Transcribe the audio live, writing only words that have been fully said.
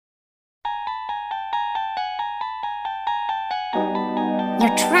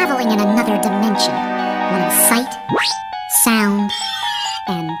You're traveling in another dimension, one of sight, sound,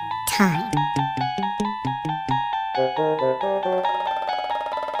 and time.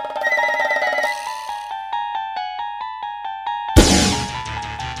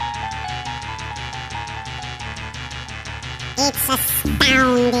 It's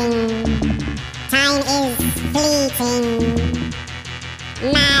astounding. Time is fleeting.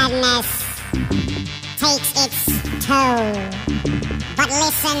 Madness takes its toll. But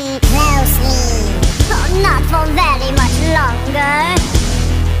listen closely. Oh, not for very much longer.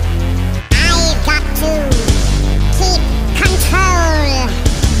 I've got to keep control.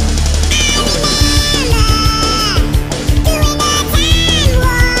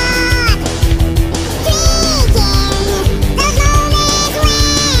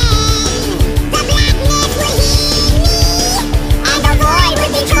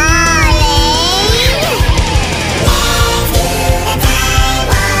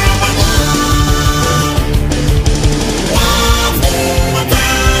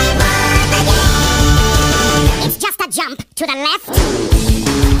 Jump to the left, and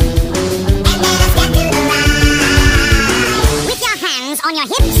then a step to the right. With your hands on your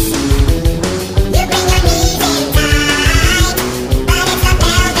hips, you bring your knees in tight, but it's the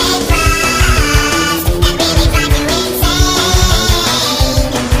velvet thrust that really drives you insane.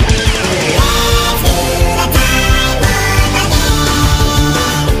 Let's do the time warp again.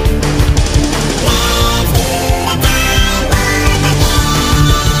 Let's do the time warp again.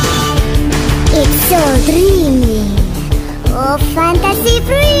 It's so dreamy. Oh, fantasy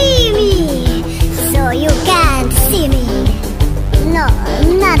free me, so you can't see me. No,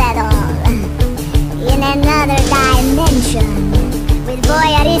 not at all. In another dimension, with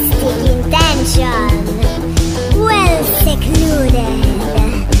voyeuristic intention.